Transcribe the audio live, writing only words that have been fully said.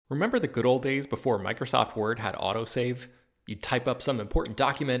Remember the good old days before Microsoft Word had autosave? You'd type up some important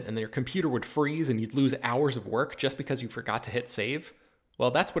document and then your computer would freeze and you'd lose hours of work just because you forgot to hit save?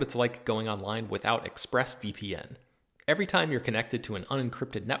 Well, that's what it's like going online without ExpressVPN. Every time you're connected to an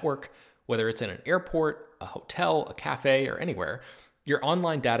unencrypted network, whether it's in an airport, a hotel, a cafe, or anywhere, your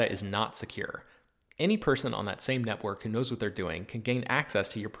online data is not secure. Any person on that same network who knows what they're doing can gain access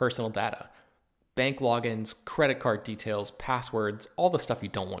to your personal data. Bank logins, credit card details, passwords, all the stuff you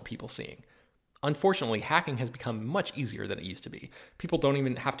don't want people seeing. Unfortunately, hacking has become much easier than it used to be. People don't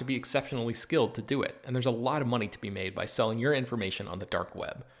even have to be exceptionally skilled to do it, and there's a lot of money to be made by selling your information on the dark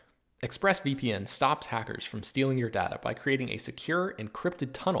web. ExpressVPN stops hackers from stealing your data by creating a secure, encrypted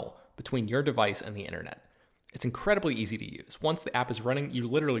tunnel between your device and the internet. It's incredibly easy to use. Once the app is running, you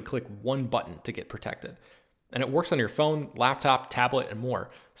literally click one button to get protected. And it works on your phone, laptop, tablet, and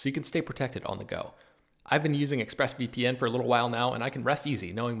more, so you can stay protected on the go. I've been using ExpressVPN for a little while now, and I can rest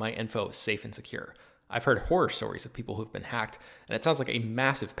easy knowing my info is safe and secure. I've heard horror stories of people who've been hacked, and it sounds like a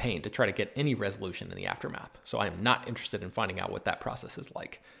massive pain to try to get any resolution in the aftermath, so I am not interested in finding out what that process is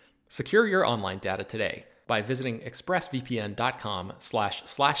like. Secure your online data today by visiting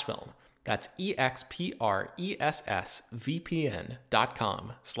expressvpn.com/film. That's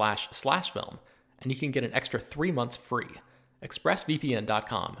expressvpn.com//film, and you can get an extra 3 months free.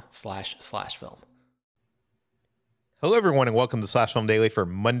 expressvpn.com//film. Hello, everyone, and welcome to Slash Film Daily for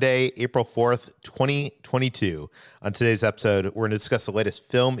Monday, April 4th, 2022. On today's episode, we're going to discuss the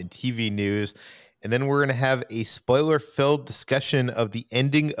latest film and TV news, and then we're going to have a spoiler-filled discussion of the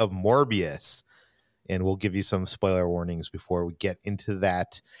ending of Morbius, and we'll give you some spoiler warnings before we get into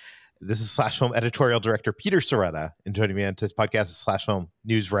that. This is Slash Film editorial director Peter Sciretta, and joining me on today's podcast is Slash Film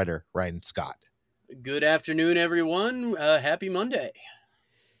news writer Ryan Scott. Good afternoon, everyone. Happy Monday.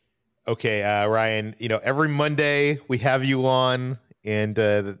 Okay, Ryan, every Monday we have you on, and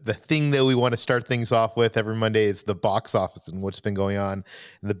the thing that we want to start things off with every Monday is the box office and what's been going on.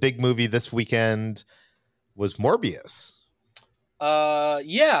 And the big movie this weekend was Morbius.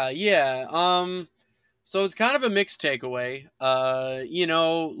 Yeah. So it's kind of a mixed takeaway.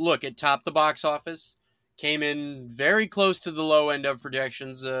 Look, it topped the box office, came in very close to the low end of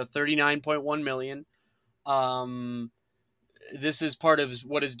projections, 39.1 million. This is part of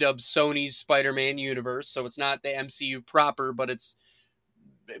what is dubbed Sony's Spider-Man universe. So it's not the MCU proper, but it's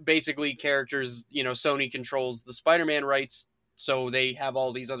basically characters, Sony controls the Spider-Man rights. So they have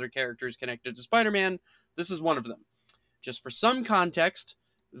all these other characters connected to Spider-Man. This is one of them. Just for some context,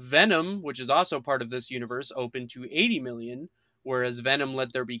 Venom, which is also part of this universe, opened to 80 million, whereas Venom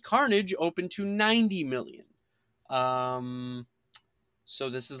Let There Be Carnage opened to 90 million. So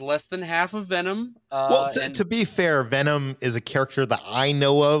this is less than half of Venom. To be fair, Venom is a character that I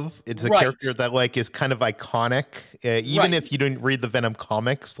know of. It's a character that is kind of iconic. Even if you didn't read the Venom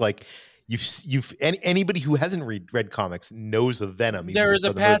comics, anybody who hasn't read comics knows of Venom. There is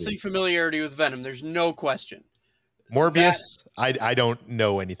a passing familiarity with Venom. There's no question. Morbius, I don't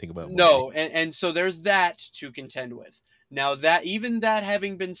know anything about. No, and so there's that to contend with. Now that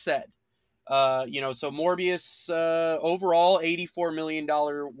having been said, so Morbius overall $84 million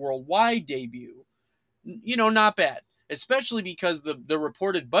worldwide debut, not bad, especially because the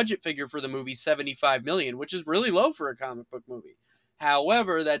reported budget figure for the movie $75 million, which is really low for a comic book movie.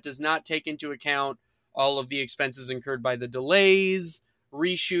 However, that does not take into account all of the expenses incurred by the delays,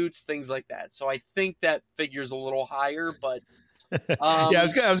 reshoots, things like that. So I think that figure's a little higher, but I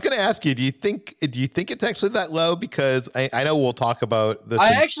was going to ask you, do you think it's actually that low? Because I know we'll talk about the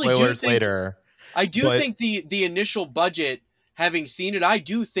spoilers later. I think the initial budget, having seen it, I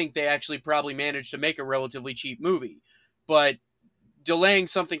do think they actually probably managed to make a relatively cheap movie, but delaying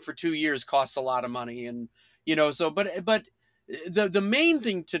something for 2 years costs a lot of money. And, but the main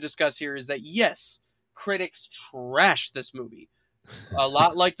thing to discuss here is that, yes, critics trashed this movie. A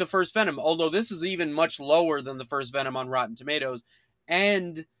lot like the first Venom, although this is even much lower than the first Venom on Rotten Tomatoes.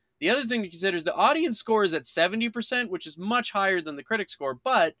 And the other thing to consider is the audience score is at 70%, which is much higher than the critic score,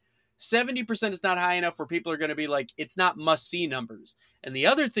 but 70% is not high enough where people are going to be like, it's not must-see numbers. And the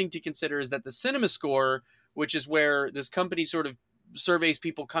other thing to consider is that the cinema score, which is where this company sort of surveys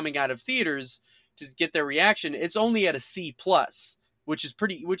people coming out of theaters to get their reaction, it's only at a C+, which is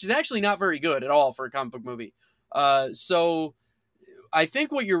actually not very good at all for a comic book movie. So I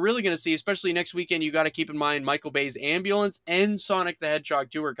think what you're really going to see, especially next weekend, you got to keep in mind Michael Bay's Ambulance and Sonic the Hedgehog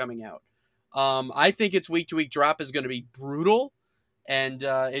 2 are coming out. I think its week-to-week drop is going to be brutal, and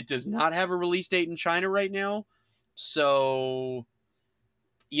it does not have a release date in China right now. So,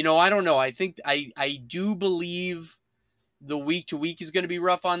 I don't know. I think I do believe the week-to-week is going to be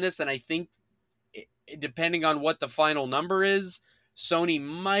rough on this, and I think depending on what the final number is, Sony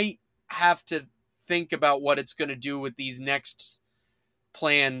might have to think about what it's going to do with these next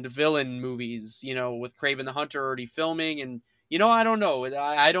planned villain movies, with Kraven the Hunter already filming. And, I don't know.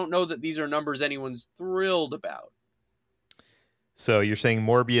 I don't know that these are numbers anyone's thrilled about. So you're saying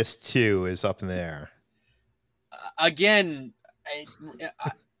Morbius 2 is up in the air? Again,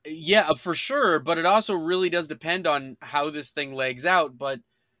 yeah, for sure. But it also really does depend on how this thing legs out. But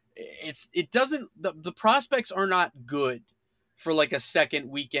the prospects are not good for like a second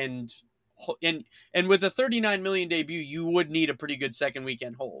weekend. And with a 39 million debut, you would need a pretty good second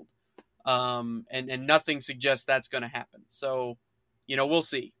weekend hold. And nothing suggests that's going to happen. So, we'll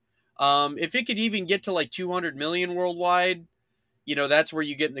see. If it could even get to like 200 million worldwide, that's where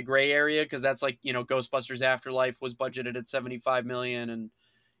you get in the gray area, because that's like, Ghostbusters Afterlife was budgeted at 75 million, and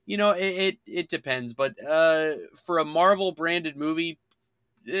it depends. But for a Marvel branded movie,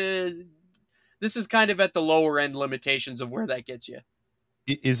 this is kind of at the lower end limitations of where that gets you.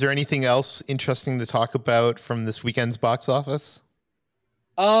 Is there anything else interesting to talk about from this weekend's box office?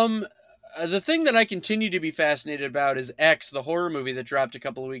 The thing that I continue to be fascinated about is X, the horror movie that dropped a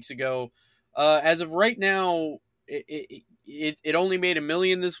couple of weeks ago. As of right now, it only made $1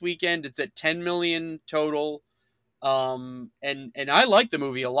 million this weekend. It's at 10 million total. And I like the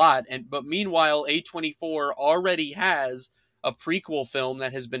movie a lot. But meanwhile, A24 already has a prequel film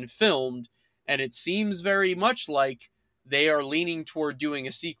that has been filmed, and it seems very much like they are leaning toward doing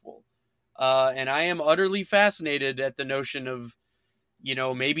a sequel. And I am utterly fascinated at the notion of,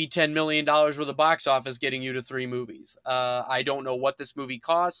 maybe $10 million worth of box office getting you to 3 movies. I don't know what this movie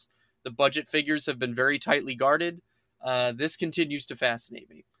costs. The budget figures have been very tightly guarded. This continues to fascinate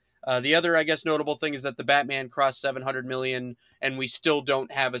me. The other, I guess, notable thing is that the Batman crossed 700 million, and we still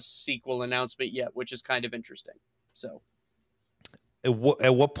don't have a sequel announcement yet, which is kind of interesting. So,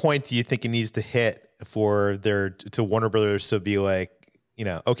 at what point do you think it needs to hit for to Warner Brothers to be like,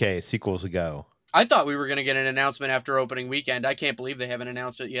 okay, sequels a go? I thought we were going to get an announcement after opening weekend. I can't believe they haven't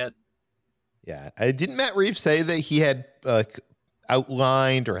announced it yet. Yeah, didn't Matt Reeves say that he had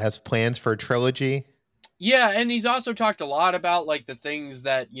outlined or has plans for a trilogy? Yeah, and he's also talked a lot about like the things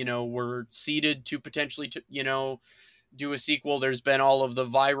that were seeded to potentially do a sequel. There's been all of the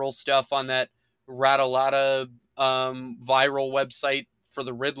viral stuff on that Rattlata viral website for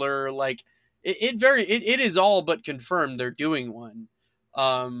the Riddler. Like it is all but confirmed they're doing one.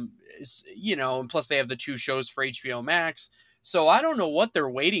 And plus they have the 2 shows for HBO Max. So I don't know what they're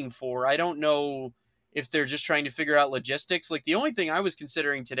waiting for. I don't know if they're just trying to figure out logistics. Like the only thing I was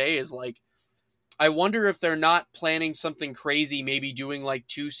considering today is like, I wonder if they're not planning something crazy, maybe doing like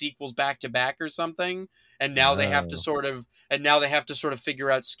 2 sequels back to back or something. And now they have to sort of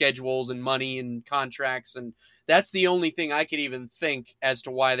figure out schedules and money and contracts. And that's the only thing I could even think as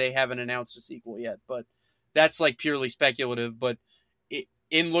to why they haven't announced a sequel yet. But that's like purely speculative. But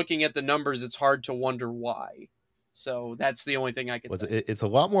in looking at the numbers, it's hard to wonder why. So that's the only thing I could think. It's a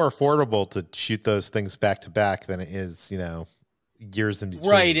lot more affordable to shoot those things back to back than it is, years in between.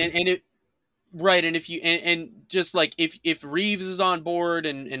 Right. Right, and if you and just like if Reeves is on board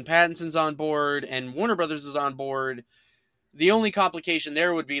and Pattinson's on board and Warner Brothers is on board, the only complication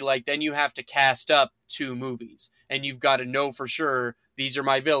there would be like then you have to cast up 2 movies, and you've got to know for sure these are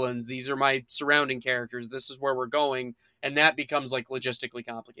my villains, these are my surrounding characters, this is where we're going, and that becomes like logistically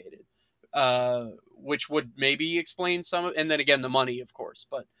complicated, which would maybe explain some of, and then again the money, of course,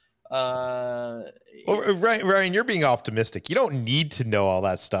 but. Ryan, you're being optimistic. You don't need to know all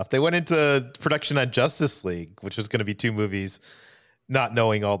that stuff. They went into production on Justice League, which was going to be 2 movies, not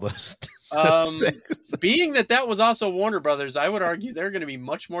knowing all those things. Being that was also Warner Brothers, I would argue they're going to be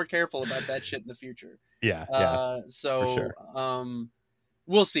much more careful about that shit in the future. Yeah. So, sure.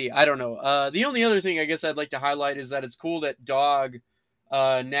 We'll see. I don't know. The only other thing I guess I'd like to highlight is that it's cool that Dog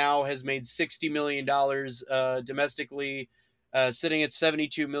now has made $60 million domestically. Sitting at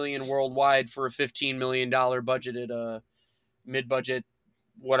 72 million worldwide for a $15 million budgeted mid-budget,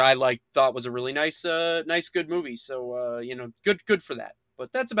 what I thought was a really nice good movie. So good for that.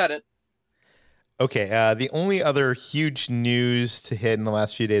 But that's about it. Okay, the only other huge news to hit in the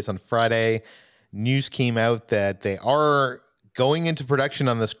last few days, on Friday, news came out that they are going into production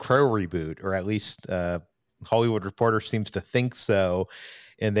on this Crow reboot, or at least Hollywood Reporter seems to think so,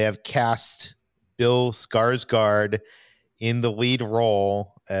 and they have cast Bill Skarsgård in the lead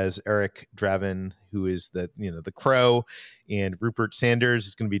role as Eric Draven, who is the Crow, and Rupert Sanders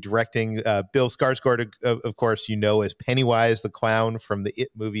is going to be directing. Bill Skarsgård, of course, as Pennywise the clown from the It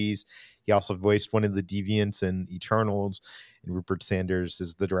movies. He also voiced one of the deviants in Eternals, and Rupert Sanders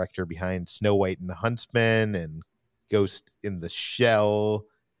is the director behind Snow White and the Huntsman and Ghost in the Shell.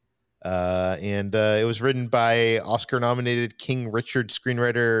 And it was written by Oscar-nominated King Richard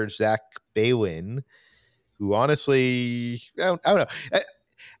screenwriter Zach Baylin, who honestly, I don't know.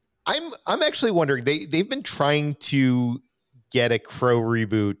 I'm actually wondering, they've been trying to get a Crow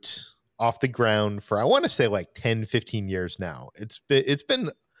reboot off the ground for, I want to say, like 10, 15 years now. It's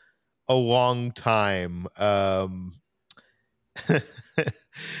been a long time.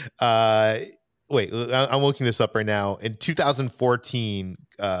 Wait, I'm looking this up right now. In 2014,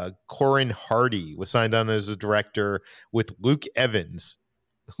 Corin Hardy was signed on as a director with Luke Evans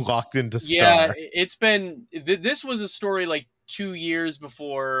locked into star. Yeah, it's been this was a story like 2 years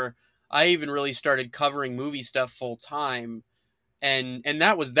before I even really started covering movie stuff full time, and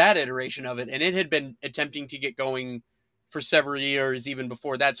that was that iteration of it, and it had been attempting to get going for several years even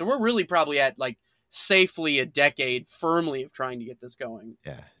before that. So we're really probably at like safely a decade firmly of trying to get this going.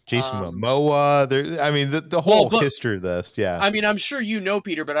 Yeah, Jason Momoa. I mean, the whole history of this. Yeah, I mean, I'm sure you know,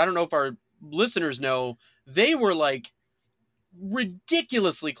 Peter, but I don't know if our listeners know. They were like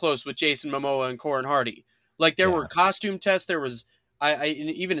ridiculously close with Jason Momoa and Corin Hardy. Like there were costume tests. There was I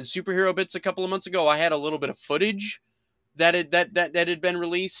even in Superhero Bits a couple of months ago, I had a little bit of footage that had been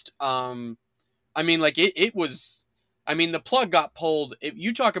released. I mean, like it was. I mean, the plug got pulled. If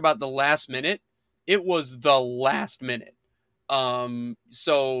you talk about the last minute, it was the last minute.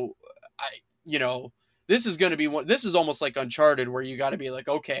 So this is going to be one. This is almost like Uncharted, where you got to be like,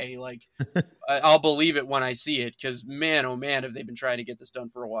 okay, like I'll believe it when I see it, because man, oh man, have they been trying to get this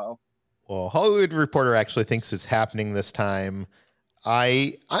done for a while. Well, Hollywood Reporter actually thinks it's happening this time.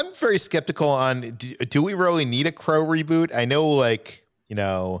 I'm very skeptical on, do we really need a Crow reboot? I know, like,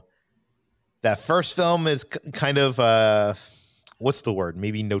 that first film is kind of, what's the word?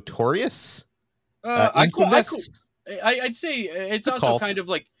 Maybe notorious? Infamous? I'd say it's also cult. Kind of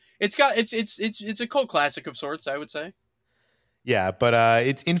like, it's a cult classic of sorts, I would say. Yeah, but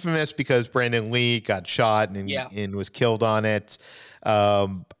it's infamous because Brandon Lee got shot and was killed on it.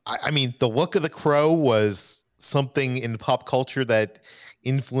 I mean, the look of the Crow was something in pop culture that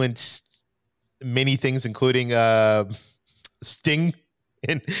influenced many things, including Sting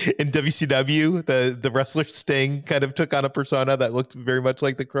in WCW. The wrestler Sting kind of took on a persona that looked very much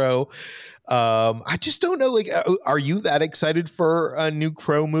like the Crow. I just don't know. Like, are you that excited for a new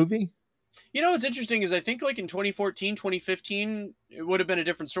Crow movie? What's interesting is I think like in 2014, 2015, it would have been a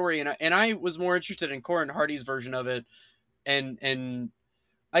different story, and I was more interested in Corin Hardy's version of it, and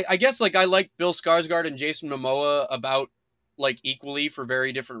I guess like I like Bill Skarsgård and Jason Momoa about like equally for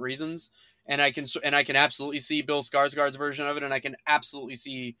very different reasons, and I can absolutely see Bill Skarsgård's version of it, and I can absolutely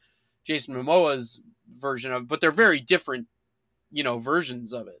see Jason Momoa's version of it, but they're very different,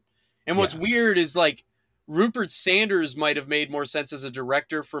 versions of it. And what's weird is like Rupert Sanders might have made more sense as a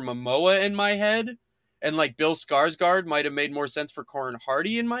director for Momoa in my head, and like Bill Skarsgård might have made more sense for Corin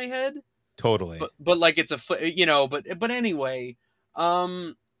Hardy in my head. Totally. But like it's but anyway,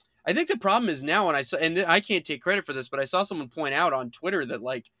 I think the problem is now, and I can't take credit for this, but I saw someone point out on Twitter that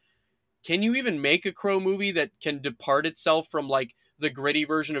like, can you even make a Crow movie that can depart itself from like the gritty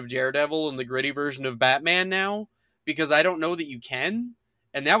version of Daredevil and the gritty version of Batman now? Because I don't know that you can.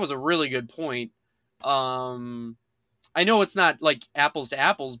 And that was a really good point. I know it's not like apples to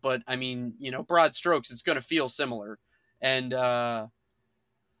apples, but I mean, broad strokes, it's going to feel similar. And, well,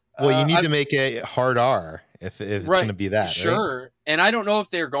 you need to make a hard R if it's going to be that. Sure. Right? And I don't know if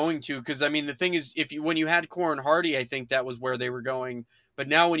they're going to, because I mean, the thing is, when you had Corin Hardy, I think that was where they were going. But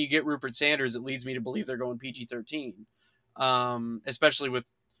now when you get Rupert Sanders, it leads me to believe they're going PG-13, especially with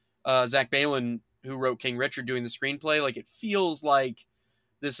Zach Baylin, who wrote King Richard, doing the screenplay. Like, it feels like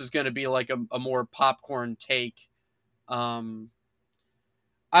this is going to be like a more popcorn take. I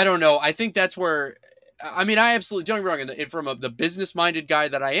don't know. I think that's where, I mean, I absolutely, don't get me wrong, from the business-minded guy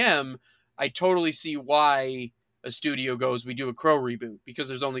that I am, I totally see why a studio goes, we do a Crow reboot, because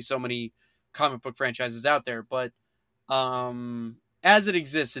there's only so many comic book franchises out there. But as it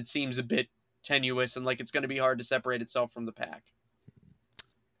exists, it seems a bit tenuous and like it's going to be hard to separate itself from the pack.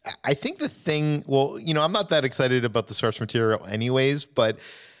 I think the thing, well, I'm not that excited about the source material anyways, but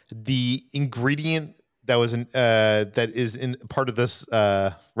the ingredient that was that is in part of this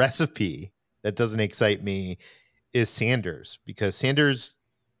recipe that doesn't excite me is Sanders, because Sanders,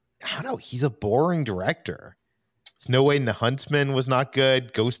 I don't know, he's a boring director. Snow White and the Huntsman was not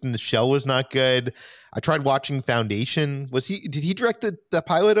good. Ghost in the Shell was not good. I tried watching Foundation. Did he direct the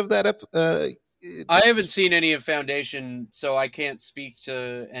pilot of that? I haven't seen any of Foundation, so I can't speak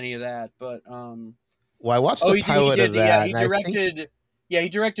to any of that. But well, I watched the pilot of that. He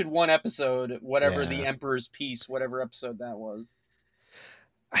directed one episode, whatever The Emperor's Piece, whatever episode that was.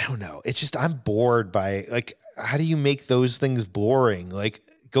 I don't know. It's just, I'm bored by, like, how do you make those things boring? Like,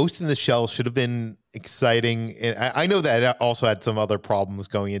 Ghost in the Shell should have been exciting. And I know that it also had some other problems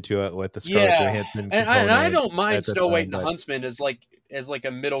going into it with the Scarlett Johansson and I don't mind Snow White and the but Huntsman as like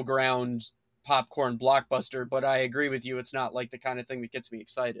a middle ground popcorn blockbuster, but I agree with you. It's not like the kind of thing that gets me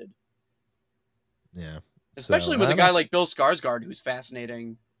excited. yeah, Especially with a guy like Bill Skarsgård, who's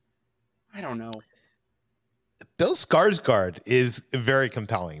fascinating. I don't know. Bill Skarsgård is very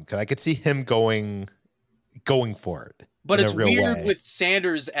compelling because I could see him going for it. But it's weird with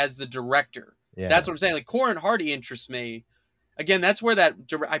Sanders as the director. Yeah. That's what I'm saying. Like Corin Hardy interests me. Again, that's where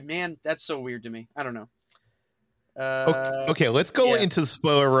man, that's so weird to me. I don't know. Okay, let's go into the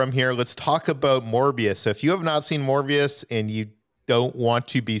spoiler room here. Let's talk about Morbius. So if you have not seen Morbius and you don't want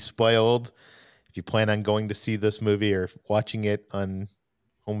to be spoiled, if you plan on going to see this movie or watching it on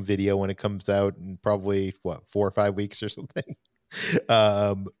home video when it comes out in probably 4 or 5 weeks or something,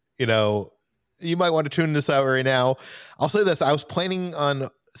 you might want to tune this out right now. I'll say this. I was planning on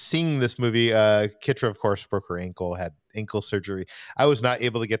seeing this movie. Kitra, of course, broke her ankle, had ankle surgery. I was not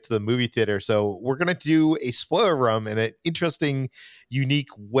able to get to the movie theater. So we're going to do a spoiler room in an interesting, unique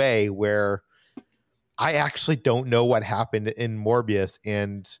way where I actually don't know what happened in Morbius.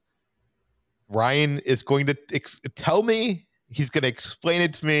 And Ryan is going to tell me. He's going to explain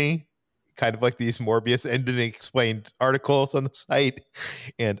it to me, kind of like these Morbius ending explained articles on the site.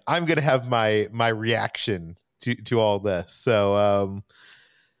 And I'm going to have my reaction to all this. So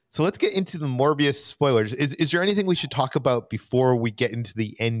let's get into the Morbius spoilers. Is there anything we should talk about before we get into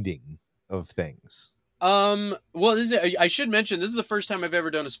the ending of things? Well, I should mention this is the first time I've ever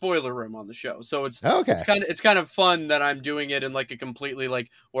done a spoiler room on the show, so it's kind of fun that I'm doing it in like a completely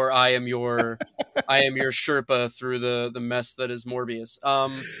like where I am your Sherpa through the mess that is Morbius.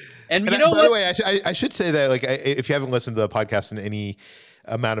 And you know, by the way, I should say that like if you haven't listened to the podcast in any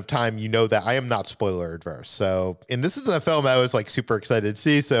amount of time, you know that I am not spoiler adverse. So, and this is a film I was like super excited to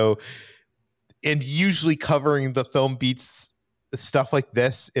see. So, and usually covering the film beats stuff like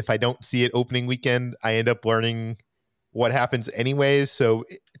this. If I don't see it opening weekend, I end up learning what happens anyways. So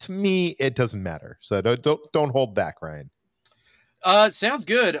to me, it doesn't matter. So don't hold back, Ryan. Sounds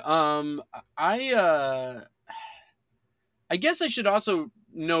good. I guess I should also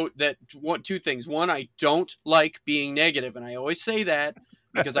note that two things. One, I don't like being negative, and I always say that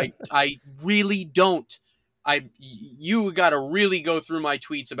because I really don't. You got to really go through my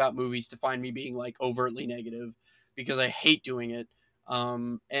tweets about movies to find me being like overtly negative because I hate doing it.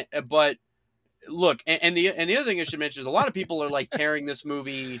 But look, and the other thing I should mention is a lot of people are like tearing this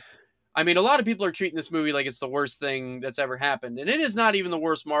movie. I mean, a lot of people are treating this movie like it's the worst thing that's ever happened, and it is not even the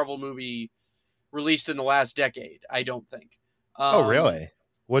worst Marvel movie released in the last decade. I don't think. Oh, really?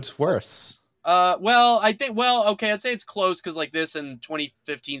 What's worse? Okay, I'd say it's close because like this and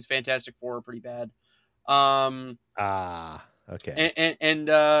 2015's Fantastic Four are pretty bad. Okay. And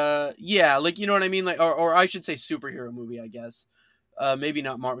yeah, like you know what I mean, like or I should say superhero movie, I guess. Maybe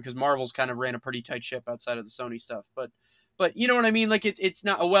not Marvel because Marvel's kind of ran a pretty tight ship outside of the Sony stuff, but you know what I mean, like it's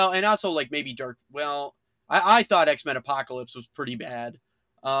not well, and also like maybe dark. Well, I thought X-Men Apocalypse was pretty bad,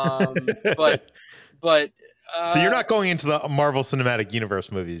 but. So you're not going into the Marvel Cinematic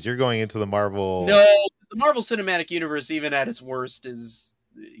Universe movies. You're going into the Marvel. No, the Marvel Cinematic Universe, even at its worst, is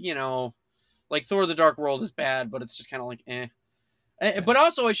like Thor: The Dark World is bad, but it's just kind of like eh. But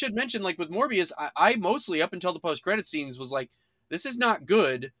also, I should mention, like with Morbius, I mostly up until the post-credit scenes was like, this is not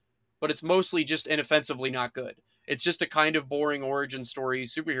good, but it's mostly just inoffensively not good. It's just a kind of boring origin story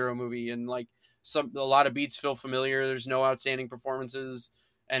superhero movie, and like a lot of beats feel familiar. There's no outstanding performances,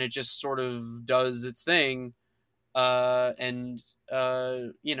 and it just sort of does its thing. Then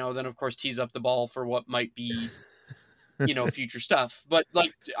of course tease up the ball for what might be, future stuff. But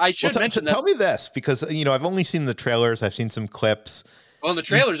like, I should mention that. Tell me this, because I've only seen the trailers. I've seen some clips. Well, the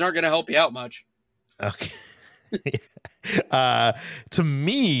trailers aren't going to help you out much. Okay. To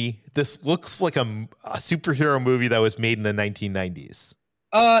me, this looks like a superhero movie that was made in the 1990s.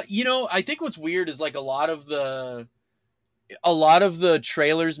 I think what's weird is like a lot of the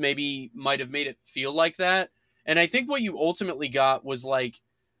trailers maybe might have made it feel like that. And I think what you ultimately got was like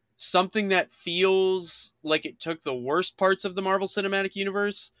something that feels like it took the worst parts of the Marvel Cinematic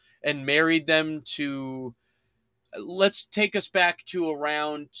Universe and married them to, let's take us back to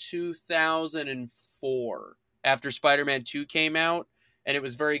around 2004 after Spider-Man 2 came out. And it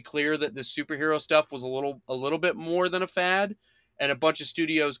was very clear that the superhero stuff was a little bit more than a fad. And a bunch of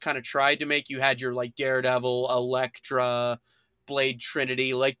studios kind of tried to make, you had your like Daredevil, Elektra, Blade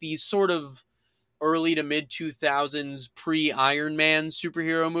Trinity, like these sort of early to mid 2000s pre-Iron Man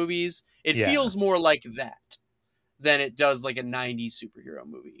superhero movies. It feels more like that than it does like a 90s superhero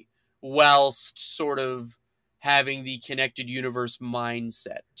movie, whilst sort of having the connected universe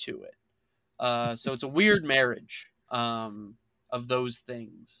mindset to it. So it's a weird marriage of those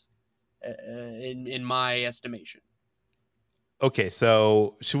things, in my estimation. Okay,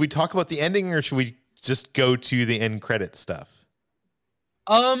 so should we talk about the ending, or should we just go to the end credit stuff?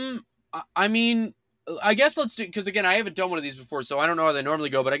 I mean, I guess let's do, because again, I haven't done one of these before, so I don't know how they normally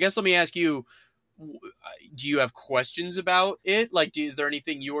go. But I guess let me ask you: do you have questions about it? Like, is there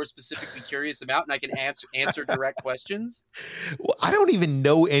anything you're specifically curious about, and I can answer direct questions? Well, I don't even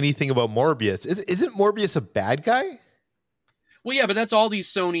know anything about Morbius. Isn't Morbius a bad guy? Well, yeah, but that's all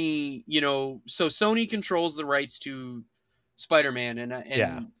these Sony, so Sony controls the rights to Spider-Man,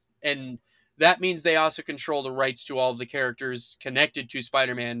 and that means they also control the rights to all of the characters connected to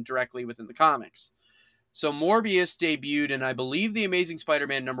Spider-Man directly within the comics. So Morbius debuted in, I believe, The Amazing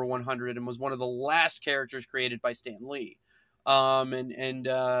Spider-Man number 100, and was one of the last characters created by Stan Lee.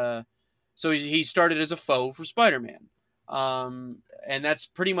 So he started as a foe for Spider-Man. And that's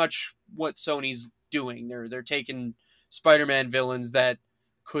pretty much what Sony's doing. They're taking Spider-Man villains that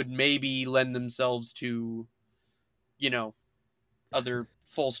could maybe lend themselves to, other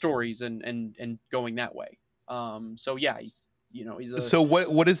full stories and going that way. So yeah, he's a... So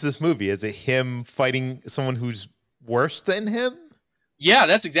what is this movie? Is it him fighting someone who's worse than him? Yeah,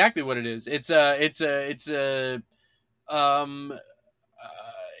 that's exactly what it is.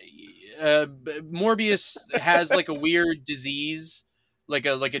 Morbius has like a weird disease, like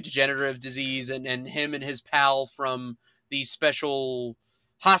a degenerative disease, and him and his pal from the special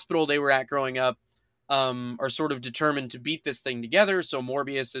hospital they were at growing up are sort of determined to beat this thing together. So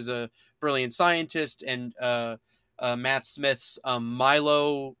Morbius is a brilliant scientist, and Matt Smith's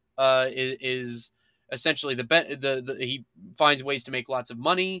Milo is essentially he finds ways to make lots of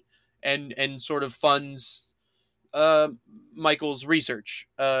money and sort of funds Michael's research.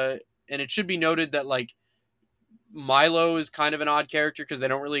 And it should be noted that like Milo is kind of an odd character because they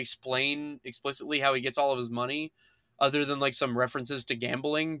don't really explain explicitly how he gets all of his money, other than like some references to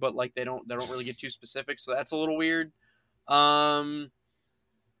gambling, but like they don't really get too specific, so that's a little weird. And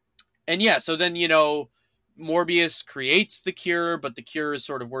yeah, so then Morbius creates the cure, but the cure is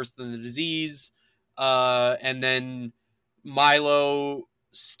sort of worse than the disease. And then Milo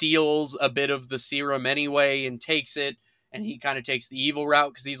steals a bit of the serum anyway and takes it, and he kind of takes the evil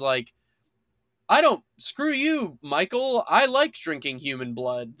route because he's like, screw you, Michael. I like drinking human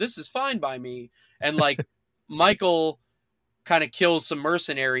blood. This is fine by me. And like Michael kind of kills some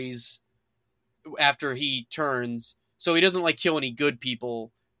mercenaries after he turns. So he doesn't like kill any good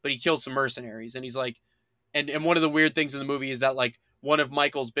people, but he kills some mercenaries. And he's like, and one of the weird things in the movie is that like one of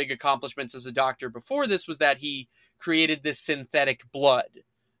Michael's big accomplishments as a doctor before this was that he created this synthetic blood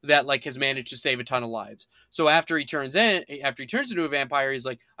that like has managed to save a ton of lives. So after he turns into a vampire, he's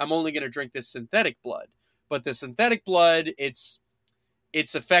like, I'm only going to drink this synthetic blood. But the synthetic blood, its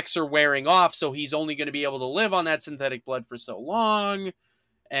effects are wearing off, so he's only going to be able to live on that synthetic blood for so long.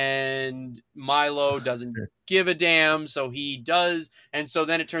 And Milo doesn't give a damn, so he does. And so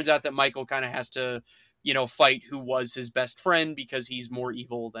then it turns out that Michael kind of has to, fight who was his best friend because he's more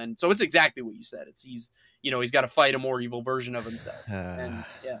evil than... So it's exactly what you said. He's got to fight a more evil version of himself. And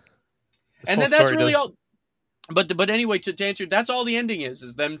yeah. And then that's really all. But anyway, to answer, that's all the ending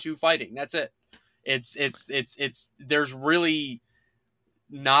is them two fighting. That's it. It's there's really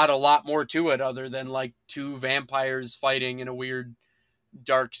not a lot more to it other than like two vampires fighting in a weird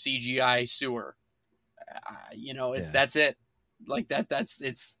dark CGI sewer. That's it. Like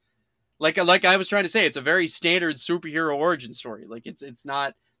it's like I was trying to say, it's a very standard superhero origin story. Like it's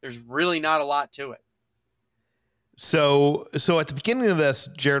not, there's really not a lot to it. So at the beginning of this,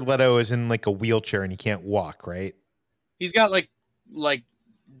 Jared Leto is in like a wheelchair and he can't walk, right? He's got like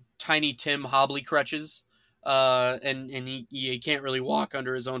Tiny Tim hobbly crutches, and he can't really walk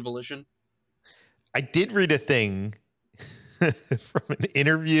under his own volition. I did read a thing from an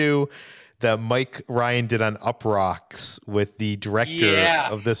interview that Mike Ryan did on Up Rocks with the director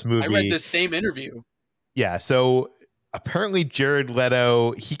of this movie. I read the same interview. Yeah, so apparently Jared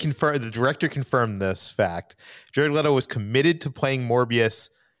Leto, the director confirmed this fact. Jared Leto was committed to playing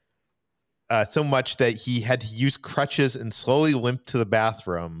Morbius so much that he had to use crutches and slowly limp to the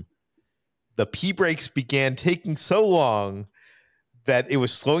bathroom. The pee breaks began taking so long that it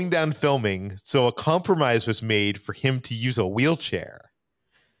was slowing down filming, so a compromise was made for him to use a wheelchair.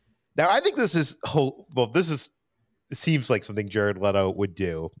 Now, I think this seems like something Jared Leto would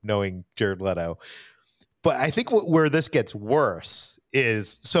do, knowing Jared Leto. But I think where this gets worse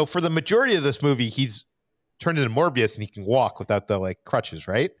is, so for the majority of this movie, he's turned into Morbius and he can walk without the like crutches,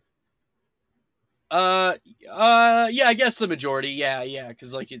 right? Yeah, I guess the majority. Yeah,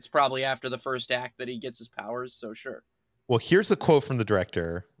 because like it's probably after the first act that he gets his powers. So sure. Well, here's a quote from the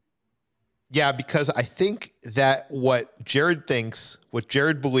director. Yeah, because I think that what Jared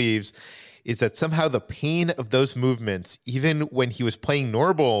believes, is that somehow the pain of those movements, even when he was playing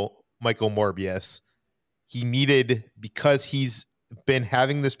normal Michael Morbius, he needed, because he's been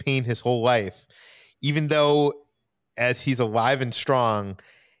having this pain his whole life, even though as he's alive and strong,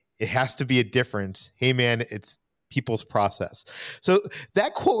 it has to be a difference. Hey, man, it's people's process. So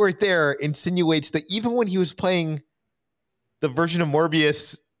that quote right there insinuates that even when he was playing the version of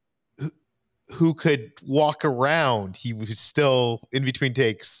Morbius who could walk around, he was still in between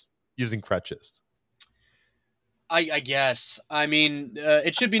takes using crutches. I guess. I mean,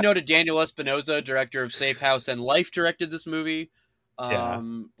 it should be noted Daniel Espinosa, director of Safe House and Life, directed this movie.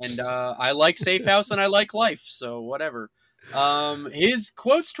 And I like Safe House and I like Life, so whatever. His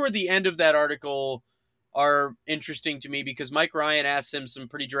quotes toward the end of that article are interesting to me because Mike Ryan asked him some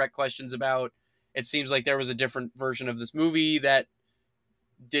pretty direct questions about, it seems like there was a different version of this movie that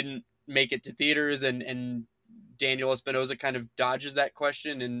didn't make it to theaters, and Daniel Espinosa kind of dodges that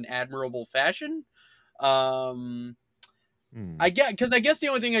question in admirable fashion. I guess the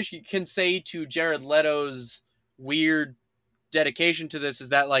only thing I can say to Jared Leto's weird dedication to this is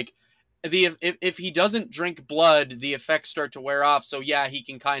that like if he doesn't drink blood, the effects start to wear off. So yeah, he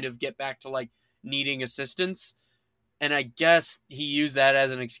can kind of get back to like needing assistance, and I guess he used that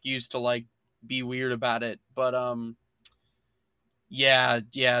as an excuse to like be weird about it. But yeah,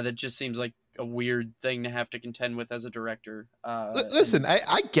 that just seems like a weird thing to have to contend with as a director. Listen,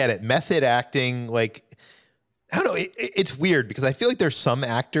 I get it. Method acting, like, I don't know. It's weird because I feel like there's some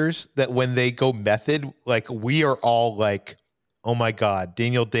actors that when they go method, like we are all like, oh my God,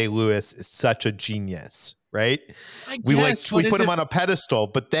 Daniel Day-Lewis is such a genius, right? We put him on a pedestal,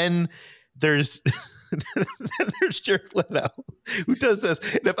 but then there's there's Jared Leto who does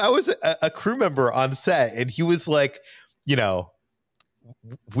this. And if I was a crew member on set and he was like, you know,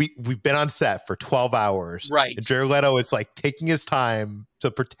 we've been on set for 12 hours, right? And Jared Leto is like taking his time to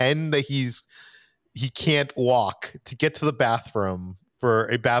pretend that he can't walk to get to the bathroom for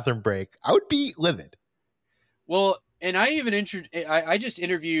a bathroom break, I would be livid. Well, and I even I just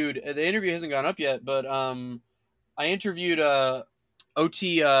interviewed, the interview hasn't gone up yet, but I interviewed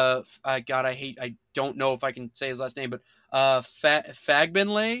OT I don't know if I can say his last name, but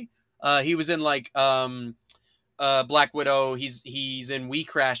Fagbinlay. He was in like Black Widow. He's in We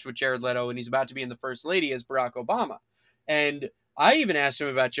Crashed with Jared Leto, and he's about to be in The First Lady as Barack Obama. And I even asked him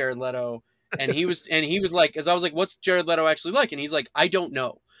about Jared Leto, and he was like, as I was like, what's Jared Leto actually like? And he's like, I don't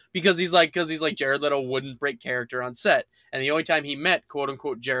know. Because he's like Jared Leto wouldn't break character on set. And the only time he met quote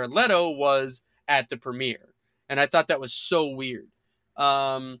unquote Jared Leto was at the premiere. And I thought that was so weird.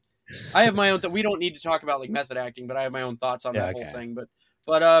 I have my own we don't need to talk about like method acting, but I have my own thoughts on that whole thing.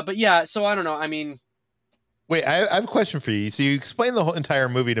 But yeah, so I don't know. I mean, wait, I have a question for you. So you explained the whole entire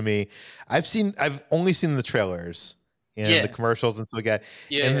movie to me. I've only seen the trailers and the commercials and stuff like that.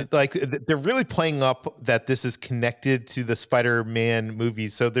 Yeah. And like they're really playing up that this is connected to the Spider-Man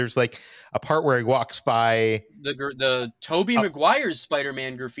movies. So there's like a part where he walks by the Tobey Maguire's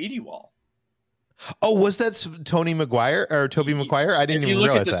Spider-Man graffiti wall. Oh, was that Tobey Maguire? I didn't even realize that. If you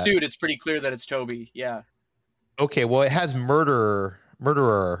look at the suit, it's pretty clear that it's Tobey. Yeah. Okay, well, it has murderer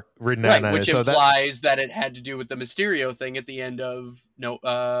written out on it, which implies that it had to do with the Mysterio thing at the end of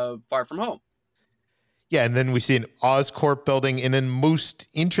Far From Home. Yeah, and then we see an Oscorp building, and then most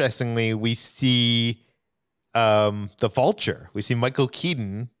interestingly, we see the Vulture. We see Michael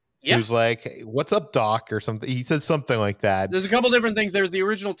Keaton, who's like, hey, "What's up, Doc?" or something. He says something like that. There's a couple different things. There's the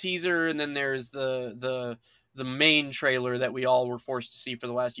original teaser, and then there's the main trailer that we all were forced to see for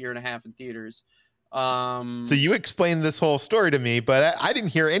the last year and a half in theaters. So you explained this whole story to me, but I didn't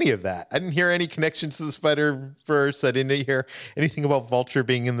hear any of that. I didn't hear any connections to the Spider-Verse. I didn't hear anything about Vulture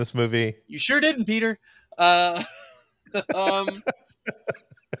being in this movie. You sure didn't, Peter. Yeah,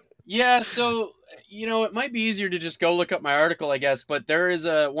 so it might be easier to just go look up my article, I guess, but there is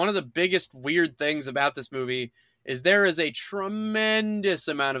one of the biggest weird things about this movie is there is a tremendous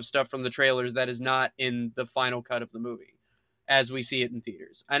amount of stuff from the trailers that is not in the final cut of the movie as we see it in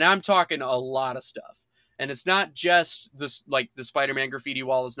theaters. And I'm talking a lot of stuff. And it's not just this, like the Spider-Man graffiti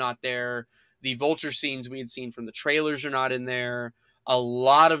wall is not there. The Vulture scenes we had seen from the trailers are not in there. A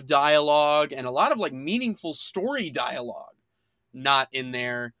lot of dialogue and a lot of like meaningful story dialogue not in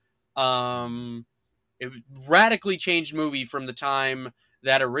there. It radically changed movie from the time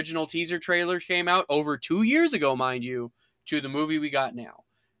that original teaser trailer came out over 2 years ago, mind you, to the movie we got now.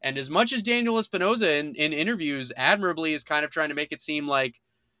 And as much as Daniel Espinosa in interviews admirably is kind of trying to make it seem like,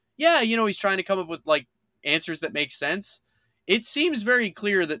 yeah, he's trying to come up with like answers that make sense. It seems very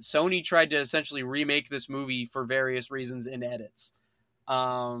clear that Sony tried to essentially remake this movie for various reasons in edits.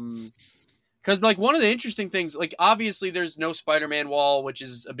 Because like one of the interesting things, like obviously there's no Spider-Man wall, which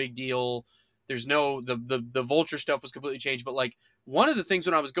is a big deal. There's no the Vulture stuff was completely changed, but like one of the things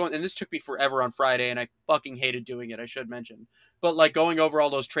when I was going, and this took me forever on Friday, and I fucking hated doing it, I should mention, but like going over all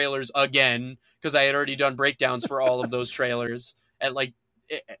those trailers again because I had already done breakdowns for all of those trailers at like,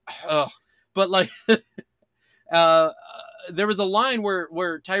 but like, there was a line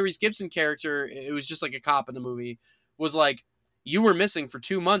where Tyrese Gibson character, it was just like a cop in the movie, was like, "You were missing for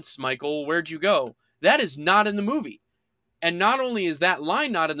 2 months, Michael. Where'd you go?" That is not in the movie. And not only is that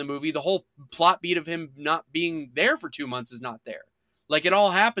line not in the movie, the whole plot beat of him not being there for 2 months is not there. Like it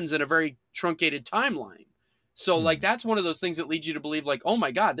all happens in a very truncated timeline. So like that's one of those things that leads you to believe like, oh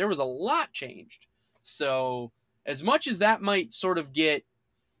my God, there was a lot changed. So as much as that might sort of get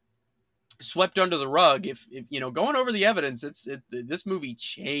swept under the rug, if going over the evidence, this movie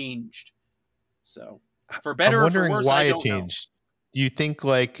changed. So for better I'm wondering or for worse, why I it don't changed. Do you think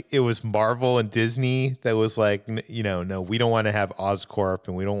like it was Marvel and Disney that was like, no, we don't want to have Oscorp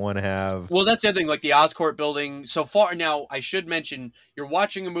and we don't want to have. Well, that's the other thing, like the Oscorp building. So far now, I should mention, you're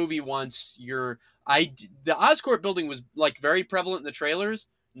watching a movie once. The Oscorp building was like very prevalent in the trailers.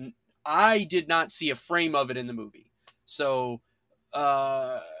 I did not see a frame of it in the movie. So,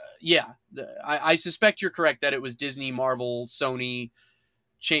 yeah, I suspect you're correct that it was Disney, Marvel, Sony,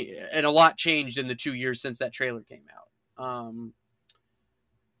 and a lot changed in the 2 years since that trailer came out.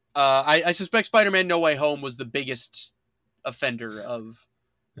 I suspect Spider-Man No Way Home was the biggest offender of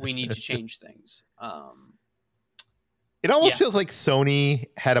we need to change things. It almost feels like Sony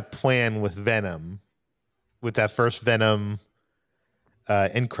had a plan with Venom, with that first Venom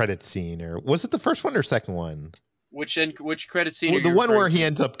end credit scene, or was it the first one or second one? Which credit scene? Well, the one where he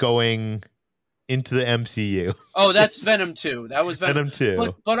ends up going into the MCU. Oh, that's Venom 2. That was Venom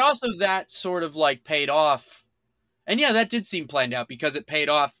 2. But also that sort of like paid off. And yeah, that did seem planned out because it paid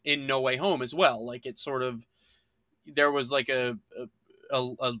off in No Way Home as well. Like it sort of, there was like a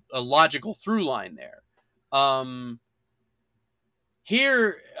logical through line there.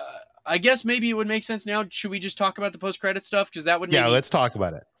 Here, I guess maybe it would make sense now. Should we just talk about the post-credit stuff? Because that would let's talk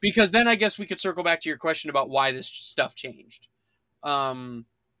about it. Because then I guess we could circle back to your question about why this stuff changed. Okay,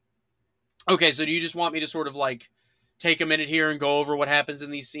 so do you just want me to sort of like take a minute here and go over what happens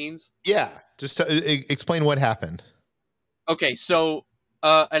in these scenes? Yeah, just explain what happened. Okay, so,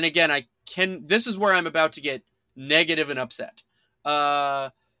 and again, this is where I'm about to get negative and upset.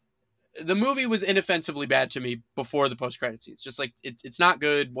 The movie was inoffensively bad to me before the post-credit scenes. Just like, it's not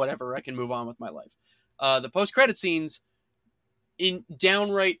good, whatever, I can move on with my life. The post-credit scenes,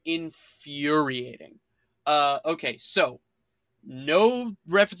 downright infuriating. Okay, so, no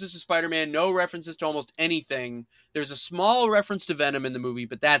references to Spider-Man, no references to almost anything. There's a small reference to Venom in the movie,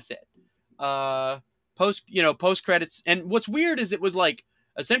 but that's it. Post credits, and what's weird is it was like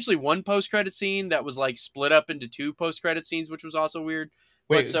essentially one post credit scene that was like split up into 2 post credit scenes, which was also weird.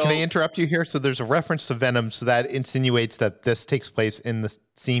 Wait, can I interrupt you here? So there's a reference to Venom, so that insinuates that this takes place in the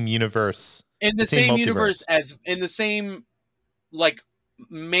same universe, in the same universe as in the same like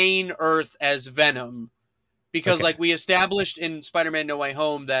main Earth as Venom, because like we established in Spider-Man No Way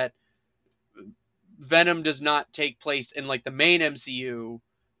Home that Venom does not take place in like the main MCU.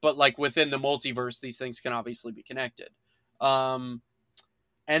 But like within the multiverse, these things can obviously be connected. And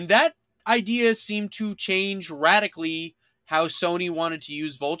that idea seemed to change radically how Sony wanted to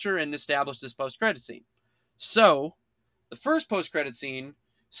use Vulture and establish this post-credit scene. So the first post-credit scene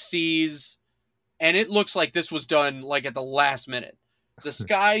sees, and it looks like this was done like at the last minute. The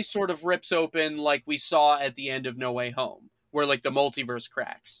sky sort of rips open like we saw at the end of No Way Home, where like the multiverse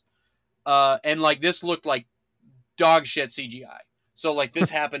cracks. And like this looked like dog shit CGI. So, like, this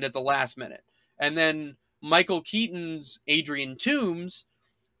happened at the last minute. And then Michael Keaton's Adrian Toomes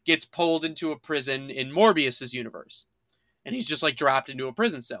gets pulled into a prison in Morbius's universe. And he's just, like, dropped into a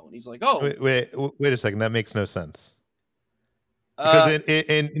prison cell. And he's like, oh. Wait a second. That makes no sense. Because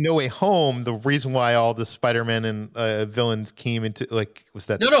in No Way Home, the reason why all the Spider-Man and villains came into, like, was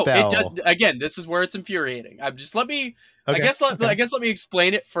that spell. No, again, this is where it's infuriating. I guess let me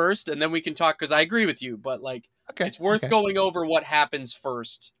explain it first, and then we can talk, because I agree with you. But, like, it's worth going over what happens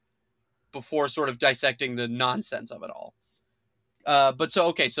first before sort of dissecting the nonsense of it all.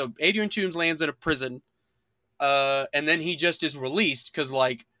 So Adrian Toomes lands in a prison, and then he just is released because,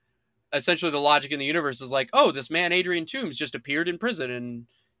 like, essentially the logic in the universe is like, oh, this man Adrian Toomes just appeared in prison and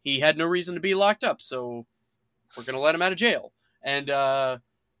he had no reason to be locked up, so we're going to let him out of jail. And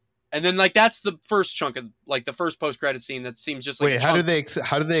And then like that's the first chunk of like the first post-credit scene that seems just like Wait, how do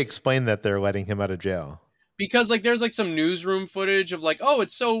they explain that they're letting him out of jail? Because like there's like some newsroom footage of like, oh,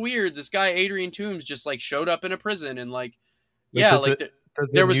 it's so weird, this guy Adrian Toomes just like showed up in a prison and like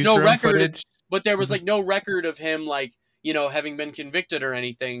there was no record footage? But there was like no record of him like, you know, having been convicted or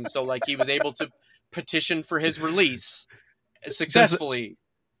anything, so like he was able to petition for his release successfully.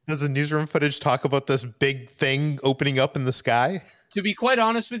 Does the newsroom footage talk about this big thing opening up in the sky? To be quite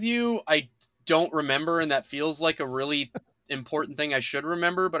honest with you, I don't remember, and that feels like a really important thing I should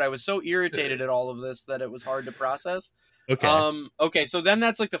remember, but I was so irritated at all of this that it was hard to process. Okay, so then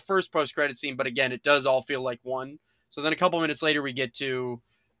that's like the first post-credit scene, but again, it does all feel like one. So then a couple minutes later, we get to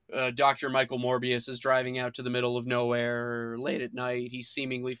Dr. Michael Morbius is driving out to the middle of nowhere late at night. He's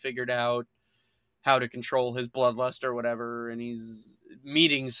seemingly figured out how to control his bloodlust or whatever, and he's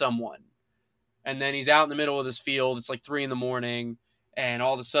meeting someone. And then he's out in the middle of this field. It's like 3 a.m, and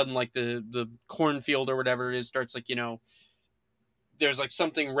all of a sudden, like the cornfield or whatever it is starts like, you know, there's like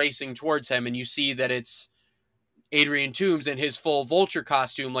something racing towards him, and you see that it's Adrian Toomes in his full Vulture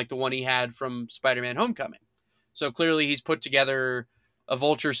costume, like the one he had from Spider-Man Homecoming. So clearly he's put together a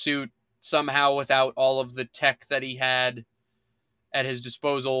Vulture suit somehow without all of the tech that he had at his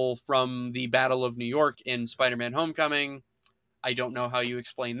disposal from the Battle of New York in Spider-Man Homecoming. I don't know how you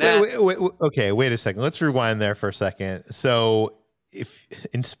explain that. Wait a second. Let's rewind there for a second. So if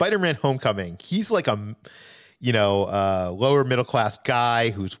in Spider-Man Homecoming, he's like a, you know, lower middle class guy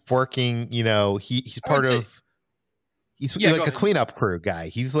who's working, you know, he's part of, he's like a cleanup crew guy.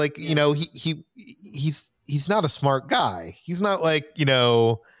 He's like, you know, he's not a smart guy. He's not like, you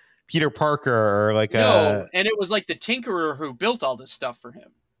know, Peter Parker or like and it was like the Tinkerer who built all this stuff for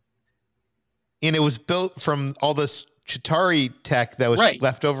him. And it was built from all this Chitauri tech that was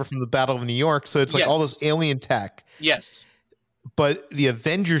left over from the Battle of New York. So it's like all this alien tech. Yes. But the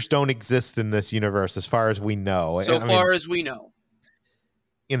Avengers don't exist in this universe as far as we know. As we know.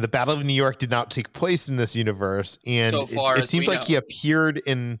 And the Battle of New York did not take place in this universe. And it seemed like he appeared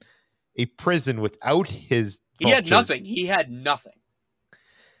in a prison without his Vulture. He had nothing.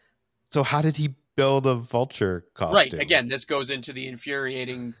 So how did he build a Vulture costume? Right. Again, this goes into the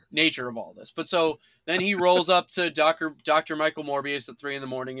infuriating nature of all this. But so then he rolls up to Dr. Michael Morbius at 3 a.m. in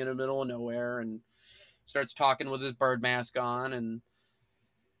the middle of nowhere and starts talking with his bird mask on. And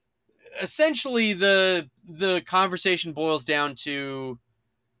essentially the conversation boils down to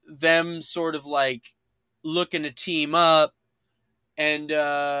them sort of like looking to team up. And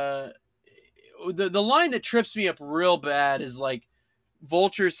the line that trips me up real bad is like,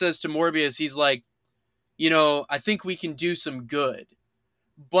 Vulture says to Morbius, he's like, you know, I think we can do some good.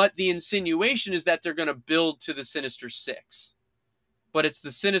 But the insinuation is that they're going to build to the Sinister Six. But it's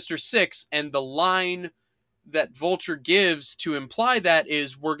the Sinister Six, and the line that Vulture gives to imply that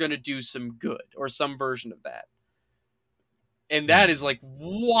is, we're going to do some good, or some version of that. And that is like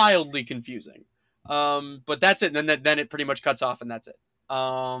wildly confusing. But that's it. And then it pretty much cuts off, and that's it.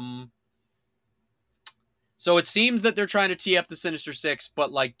 So it seems that they're trying to tee up the Sinister Six,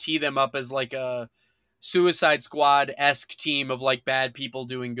 but like tee them up as like a Suicide Squad-esque team of like bad people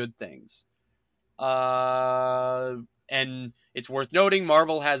doing good things. And it's worth noting,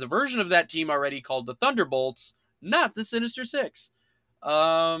 Marvel has a version of that team already called the Thunderbolts, not the Sinister Six.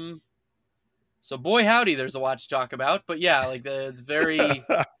 So boy howdy, there's a lot to talk about. But yeah, like it's very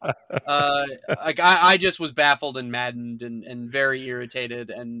like I just was baffled and maddened and very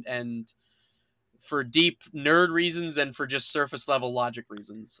irritated and for deep nerd reasons and for just surface level logic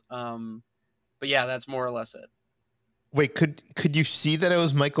reasons. But yeah, that's more or less it. Wait, could you see that it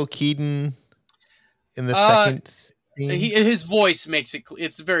was Michael Keaton in the second scene? His voice makes it.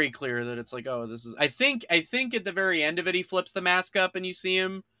 It's very clear that it's like, oh, this is. I think at the very end of it, he flips the mask up and you see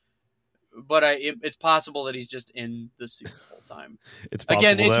him. But it's possible that he's just in the suit the whole time. It's possible.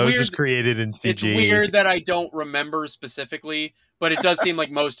 Again, it's weird. Was just created in CG. It's weird that I don't remember specifically, but it does seem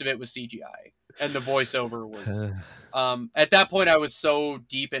like most of it was CGI, and the voiceover was. At that point, I was so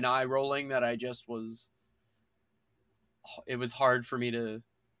deep in eye rolling that I just was. It was hard for me to.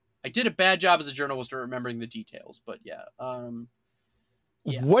 I did a bad job as a journalist at remembering the details, but yeah.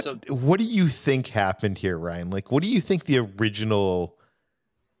 What do you think happened here, Ryan? Like, what do you think the original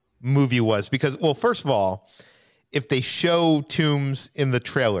movie was? Because, well, first of all, if they show Toomes in the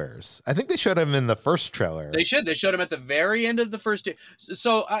trailers, I think they showed him in the first trailer. They showed him at the very end of the first.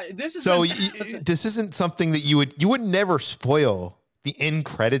 So this is this isn't something that you would never spoil the end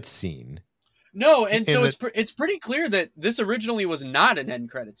credits scene. No, and so it's pretty clear that this originally was not an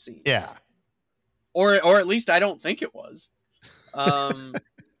end credits scene. Yeah, or at least I don't think it was. Yeah,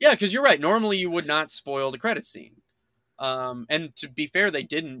 because you're right. Normally you would not spoil the credits scene. And to be fair, they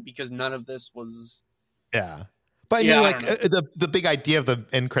didn't, because none of this was. Yeah. But I Yeah, mean, I like don't know. the big idea of the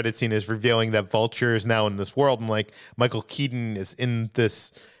end credit scene is revealing that Vulture is now in this world, and like Michael Keaton is in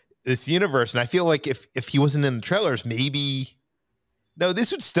this universe. And I feel like if he wasn't in the trailers, maybe no,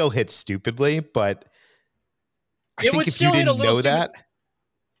 this would still hit stupidly. But I It think would if you still hit a didn't little know stupid. that,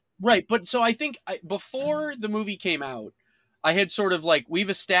 Right, but so I think before the movie came out, I had sort of like, we've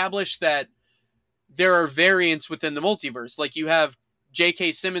established that there are variants within the multiverse. Like, you have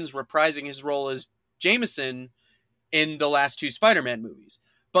J.K. Simmons reprising his role as Jameson in the last two Spider-Man movies,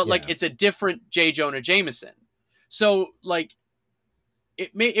 but like, Yeah. it's a different J. Jonah Jameson. So like,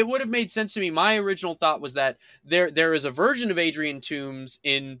 it would have made sense to me. My original thought was that there is a version of Adrian Toomes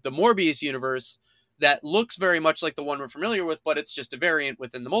in the Morbius universe that looks very much like the one we're familiar with, but it's just a variant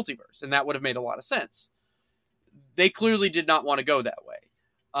within the multiverse, and that would have made a lot of sense. They clearly did not want to go that way.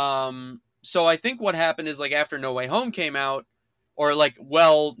 So I think what happened is, like, after No Way Home came out, or like,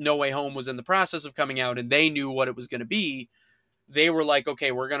 well, No Way Home was in the process of coming out and they knew what it was going to be, they were like,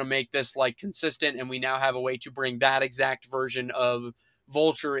 okay, we're going to make this like consistent, and we now have a way to bring that exact version of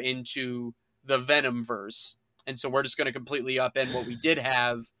Vulture into the Venom verse. And so we're just going to completely upend what we did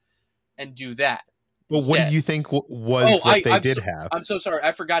have and do that. well, what do instead. you think was what they did have? I'm so sorry.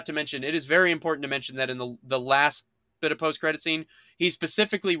 I forgot to mention. It is very important to mention that in the last bit of post credit scene, he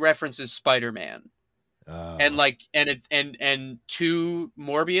specifically references Spider-Man and like and to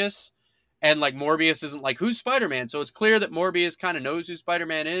Morbius, and like Morbius isn't like, who's Spider-Man, so it's clear that Morbius kind of knows who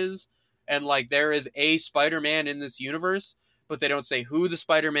Spider-Man is, and like there is a Spider-Man in this universe, but they don't say who the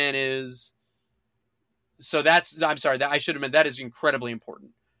Spider-Man is. So that's, I'm sorry, that I should have meant, that is incredibly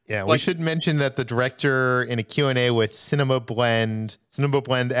important. Yeah, we But should mention that the director, in a Q&A with Cinema Blend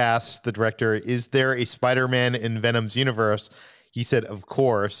asked the director, is there a Spider-Man in Venom's universe? He said, of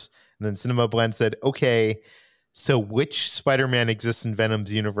course. And then Cinema Blend said, okay, so which Spider-Man exists in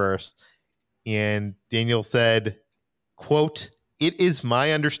Venom's universe? And Daniel said, quote, it is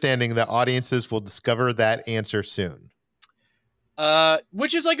my understanding that audiences will discover that answer soon.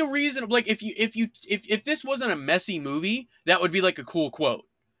 which is like a reason, like, if this wasn't a messy movie, that would be like a cool quote.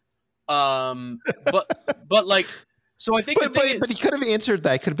 But like, so I think But he could have answered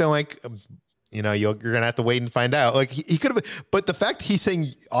that. He could have been like, you're gonna have to wait and find out. Like he could have, but the fact he's saying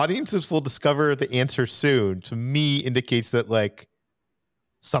audiences will discover the answer soon, to me indicates that like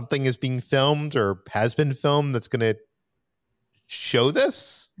something is being filmed or has been filmed that's gonna show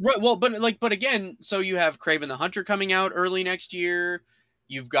this. Right. Well, but again, so you have Kraven the Hunter coming out early next year.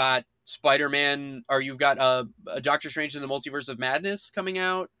 You've got Spider-Man, or you've got Doctor Strange in the Multiverse of Madness coming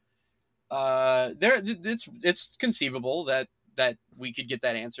out. It's conceivable that we could get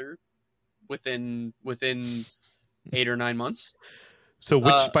that answer within 8 or 9 months. So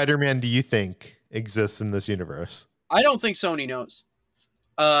which Spider-Man do you think exists in this universe? I don't think Sony knows.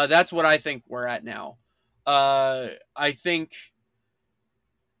 That's what I think we're at now. I think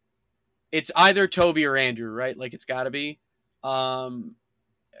it's either Toby or Andrew, right? Like, it's got to be. And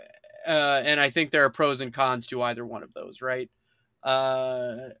I think there are pros and cons to either one of those, right?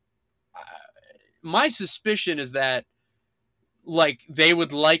 My suspicion is that, like, they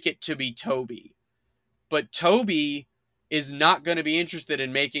would like it to be Toby, but Toby is not going to be interested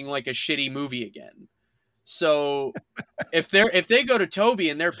in making like a shitty movie again. So if they go to Toby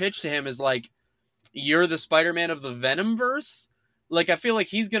and their pitch to him is like, you're the Spider-Man of the Venomverse, like, I feel like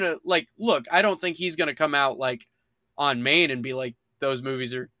he's gonna, like, look, I don't think he's gonna come out like on main and be like, those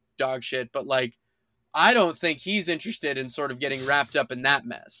movies are dog shit, but like, I don't think he's interested in sort of getting wrapped up in that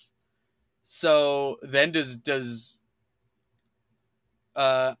mess. So then does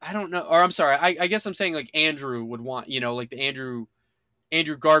I don't know, or I'm sorry, I guess I'm saying like Andrew would want, like the Andrew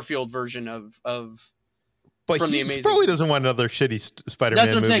Garfield version of But from he the Amazing, probably doesn't want another shitty Spider-Man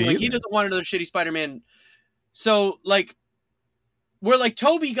that's what I'm movie saying, like either. he doesn't want another shitty Spider-Man. So like, where like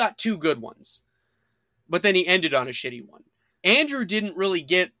Toby got two good ones, but then he ended on a shitty one. Andrew didn't really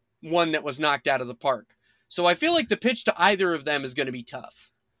get one that was knocked out of the park. So I feel like the pitch to either of them is going to be tough.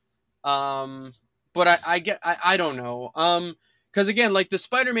 But I don't know. Because again, like the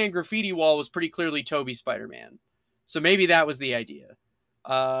Spider-Man graffiti wall was pretty clearly Toby Spider-Man, so maybe that was the idea.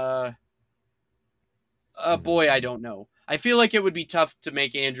 Boy, I don't know. I feel like it would be tough to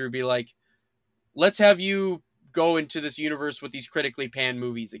make Andrew be like, let's have you go into this universe with these critically panned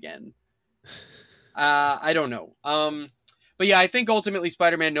movies again. I don't know. But yeah, I think ultimately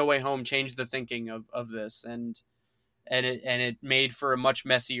Spider-Man No Way Home changed the thinking of this, and it made for a much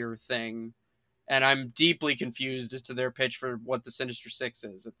messier thing. And I'm deeply confused as to their pitch for what the Sinister Six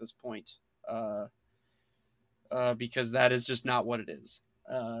is at this point. Because that is just not what it is.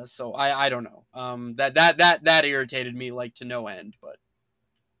 So I don't know. That irritated me like to no end, but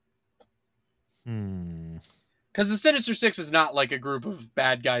because the Sinister Six is not like a group of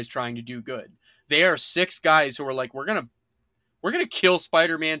bad guys trying to do good. They are 6 guys who are like, we're gonna kill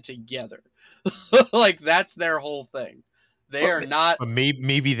Spider-Man together. Like that's their whole thing. They are not. But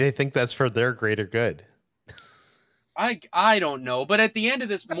maybe they think that's for their greater good. I don't know, but at the end of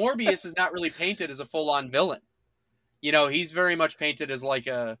this, Morbius is not really painted as a full-on villain. You know, he's very much painted as like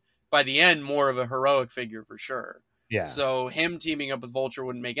by the end, more of a heroic figure for sure. Yeah. So him teaming up with Vulture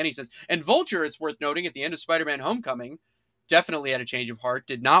wouldn't make any sense. And Vulture, it's worth noting, at the end of Spider-Man Homecoming, definitely had a change of heart,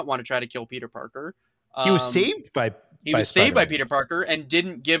 did not want to try to kill Peter Parker. He was saved by Peter Parker and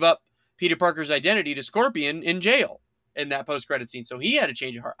didn't give up Peter Parker's identity to Scorpion in jail in that post-credit scene. So he had a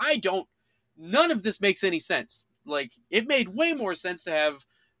change of heart. None of this makes any sense. Like, it made way more sense to have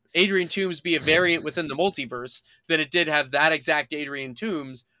Adrian Toomes be a variant within the multiverse than it did have that exact Adrian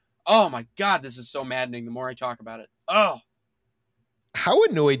Toomes. Oh my God, this is so maddening the more I talk about it. Oh. How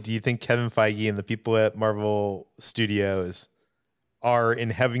annoyed do you think Kevin Feige and the people at Marvel Studios are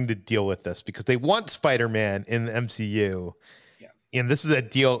in having to deal with this? Because they want Spider-Man in the MCU. Yeah. And this is a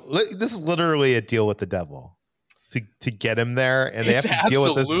deal. This is literally a deal with the devil to get him there. And they have to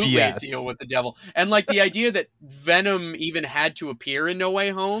deal with this BS. A deal with the devil. And like the idea that Venom even had to appear in No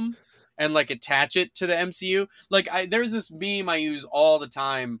Way Home and like attach it to the MCU. Like there's this meme I use all the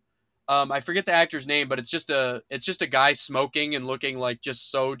time. I forget the actor's name, but it's just a guy smoking and looking like just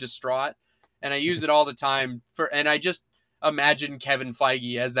so distraught. And I use it all the time and I just imagine Kevin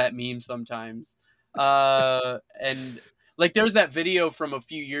Feige as that meme sometimes. And like there's that video from a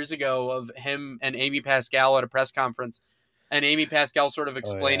few years ago of him and Amy Pascal at a press conference, and Amy Pascal sort of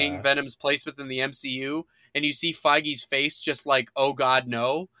explaining Venom's place within the MCU, and you see Feige's face just like, oh God,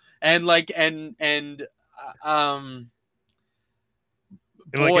 no. And like, and like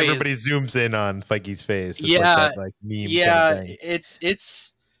everybody zooms in on Feige's face. It's yeah, like that, like meme. Yeah, kind of thing.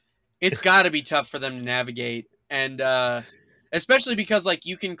 it's got to be tough for them to navigate, and especially because like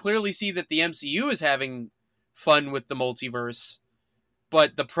you can clearly see that the MCU is having fun with the multiverse,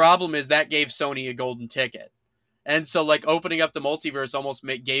 but the problem is that gave Sony a golden ticket, and so like opening up the multiverse almost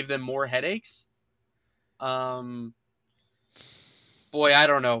gave them more headaches. Boy, I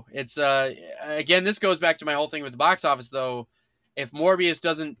don't know. It's again, this goes back to my whole thing with the box office though. If Morbius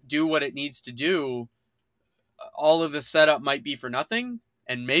doesn't do what it needs to do, all of the setup might be for nothing,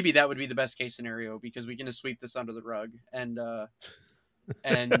 and maybe that would be the best case scenario because we can just sweep this under the rug. And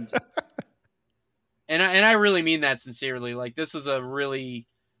I really mean that sincerely. Like this is a really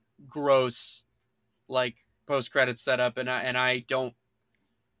gross like post-credit setup, and I don't.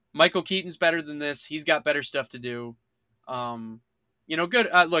 Michael Keaton's better than this. He's got better stuff to do. Good.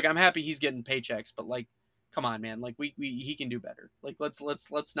 Look, I'm happy he's getting paychecks, but like, come on, man. Like he can do better. Like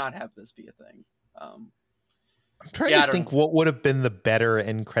let's not have this be a thing. I'm trying to think what would have been the better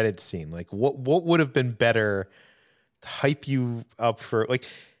end credit scene. Like what would have been better to hype you up for like,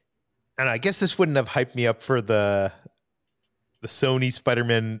 and I guess this wouldn't have hyped me up for the Sony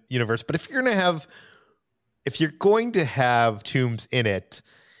Spider-Man universe, but if you're going to have Toomes in it,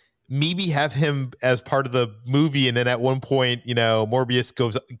 maybe have him as part of the movie, and then at one point, Morbius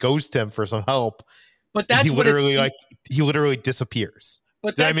goes to him for some help. But that's he literally disappears.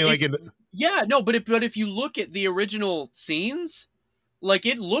 But that's, but if you look at the original scenes, like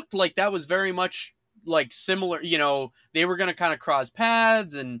it looked like that was very much like similar. They were going to kind of cross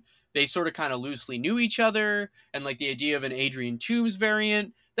paths, and they sort of kind of loosely knew each other, and like the idea of an Adrian Toomes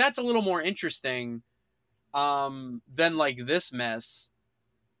variant, that's a little more interesting than like this mess.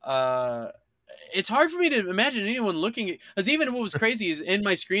 It's hard for me to imagine anyone looking at, because even what was crazy is in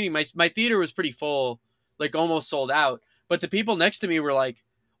my screening, my theater was pretty full, like almost sold out. But the people next to me were like,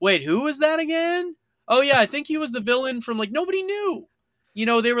 wait, who was that again? Oh yeah, I think he was the villain from like, nobody knew.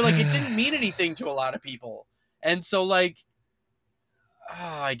 They were like, it didn't mean anything to a lot of people. And so like,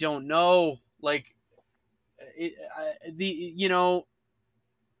 I don't know. Like, this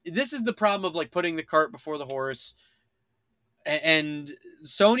is the problem of like putting the cart before the horse. And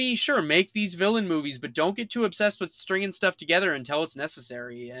Sony, sure, make these villain movies, but don't get too obsessed with stringing stuff together until it's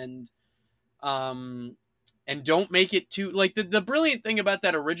necessary. And don't make it too like the brilliant thing about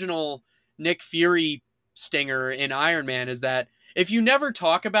that original Nick Fury stinger in Iron Man is that if you never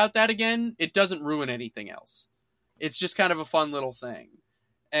talk about that again, it doesn't ruin anything else. It's just kind of a fun little thing.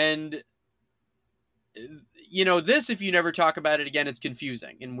 And this, if you never talk about it again, it's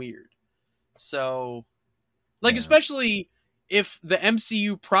confusing and weird. So like, especially if the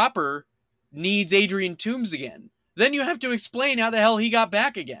MCU proper needs Adrian Toomes again, then you have to explain how the hell he got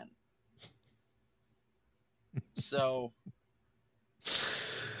back again. So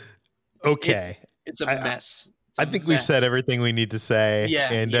Okay. It's a mess. I think we've said everything we need to say.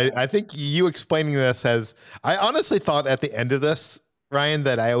 Yeah, And yeah. I think you explaining this I honestly thought at the end of this, Ryan,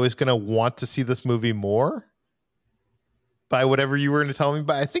 that I was going to want to see this movie more by whatever you were going to tell me.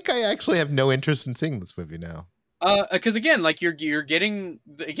 But I think I actually have no interest in seeing this movie now. Because again, like you're getting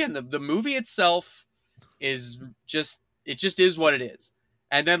again the movie itself is just is what it is,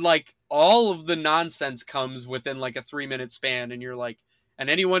 and then like all of the nonsense comes within like a 3-minute span, and you're like, and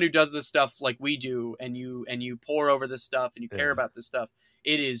anyone who does this stuff like we do, and you pore over this stuff and you care about this stuff,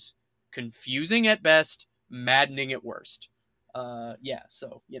 it is confusing at best, maddening at worst. Yeah,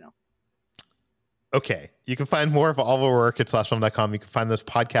 so Okay. You can find more of all of our work at slashfilm.com. You can find this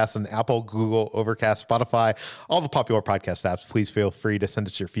podcast on Apple, Google, Overcast, Spotify, all the popular podcast apps. Please feel free to send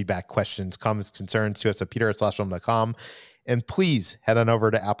us your feedback, questions, comments, concerns to us at peter@slashfilm.com. And please head on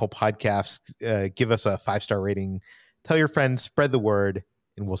over to Apple Podcasts. Give us a 5-star rating. Tell your friends, spread the word,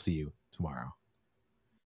 and we'll see you tomorrow.